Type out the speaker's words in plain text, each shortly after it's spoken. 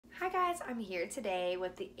guys, I'm here today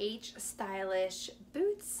with the HStylish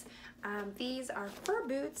boots. These are fur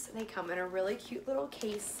boots. They come in a really cute little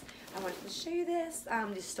case. I wanted to show you this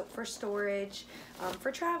just for storage, for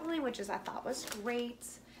traveling, which I thought was great.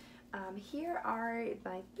 Here are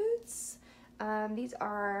my boots. These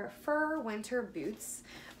are fur winter boots.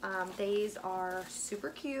 These are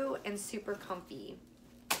super cute and super comfy.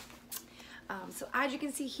 So as you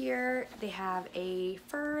can see here, they have a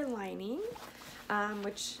fur lining,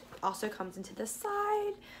 which also comes into the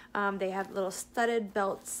side. They have little studded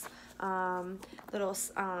belts, little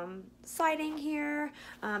sliding here.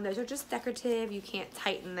 Those are just decorative. You can't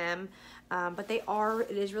tighten them, but it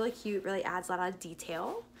is really cute, really adds a lot of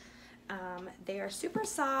detail. They are super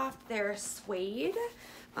soft. They're suede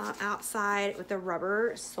outside with a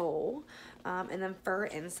rubber sole, and then fur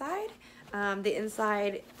inside. The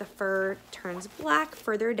inside, the fur turns black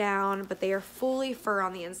further down, but they are fully fur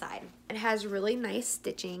on the inside. It has really nice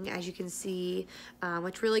stitching, as you can see,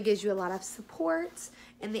 which really gives you a lot of support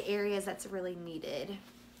in the areas that's really needed.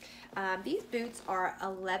 These boots are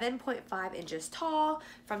 11.5 inches tall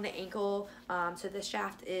from the ankle, so the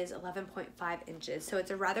shaft is 11.5 inches. So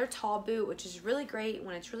it's a rather tall boot, which is really great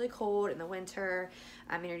when it's really cold in the winter.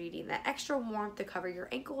 You're needing that extra warmth to cover your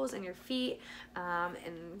ankles and your feet,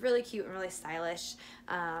 and really cute and really stylish.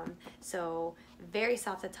 So very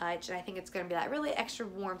soft to touch, and I think it's going to be that really extra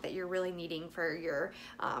warmth that you're really needing for your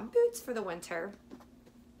boots for the winter.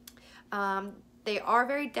 They are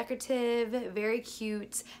very decorative, very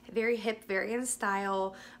cute, very hip, very in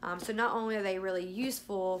style. So not only are they really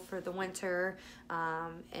useful for the winter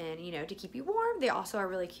and to keep you warm, they also are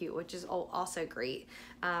really cute, which is also great.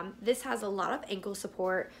 This has a lot of ankle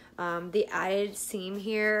support. The added seam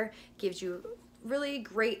here gives you really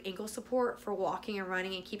great ankle support for walking and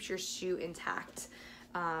running and keeps your shoe intact.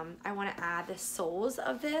 I want to add the soles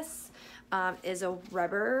of this is a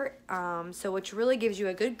rubber, which really gives you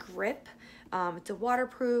a good grip. It's a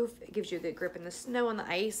waterproof. It gives you a good grip in the snow and the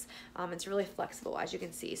ice. It's really flexible, as you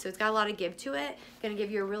can see. So it's got a lot of give to it. Gonna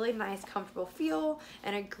give you a really nice, comfortable feel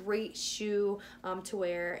and a great shoe to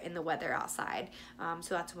wear in the weather outside.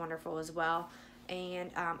 So that's wonderful as well.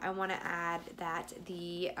 And I want to add that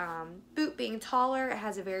the boot being taller, it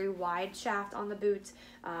has a very wide shaft on the boot,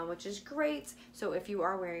 which is great. So if you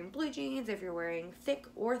are wearing blue jeans, if you're wearing thick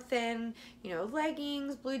or thin,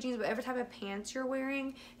 leggings, blue jeans, whatever type of pants you're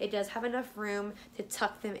wearing, it does have enough room to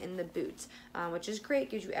tuck them in the boot, which is great.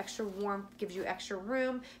 Gives you extra warmth, gives you extra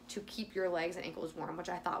room to keep your legs and ankles warm, which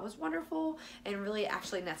I thought was wonderful and really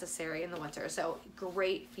actually necessary in the winter. So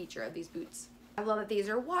great feature of these boots. I love that these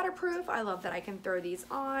are waterproof. I love that I can throw these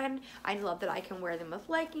on. I love that I can wear them with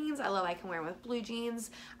leggings. I love I can wear them with blue jeans.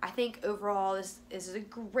 I think overall this is a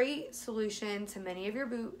great solution to many of your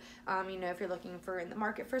boot. If you're looking for in the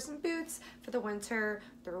market for some boots for the winter,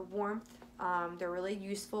 they're warmth. They're really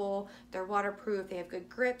useful. They're waterproof. They have good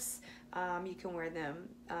grips. You can wear them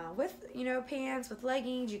with pants, with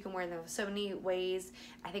leggings. You can wear them so many ways.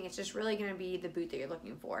 I think it's just really going to be the boot that you're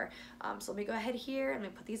looking for. So let me go ahead here and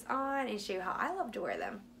let me put these on and show you how I love to wear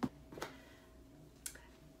them.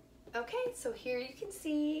 Okay, so here you can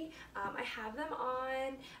see I have them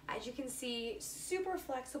on. As you can see, super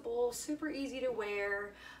flexible, super easy to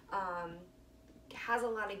wear. Has a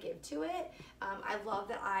lot of give to it. I love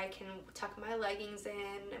that I can tuck my leggings in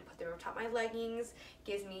and put them on top of my leggings.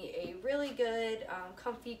 Gives me a really good,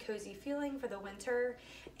 comfy, cozy feeling for the winter.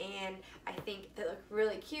 And I think they look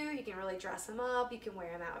really cute. You can really dress them up. You can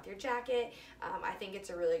wear them out with your jacket. I think it's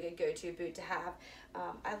a really good go-to boot to have.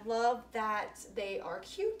 I love that they are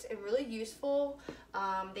cute and really useful.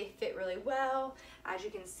 They fit really well. As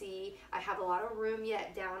you can see, I have a lot of room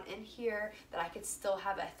yet down in here that I could still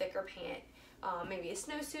have a thicker pant. Maybe a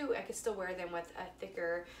snowsuit. I could still wear them with a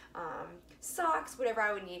thicker socks, whatever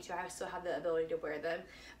I would need to. I still have the ability to wear them.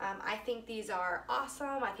 I think these are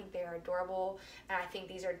awesome. I think they are adorable, and I think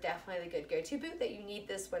these are definitely the good go-to boot that you need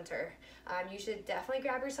this winter. You should definitely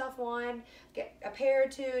grab yourself one, get a pair or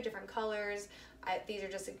two, different colors. These are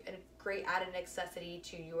just a great added necessity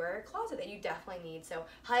to your closet that you definitely need. So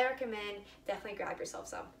highly recommend, definitely grab yourself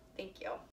some. Thank you.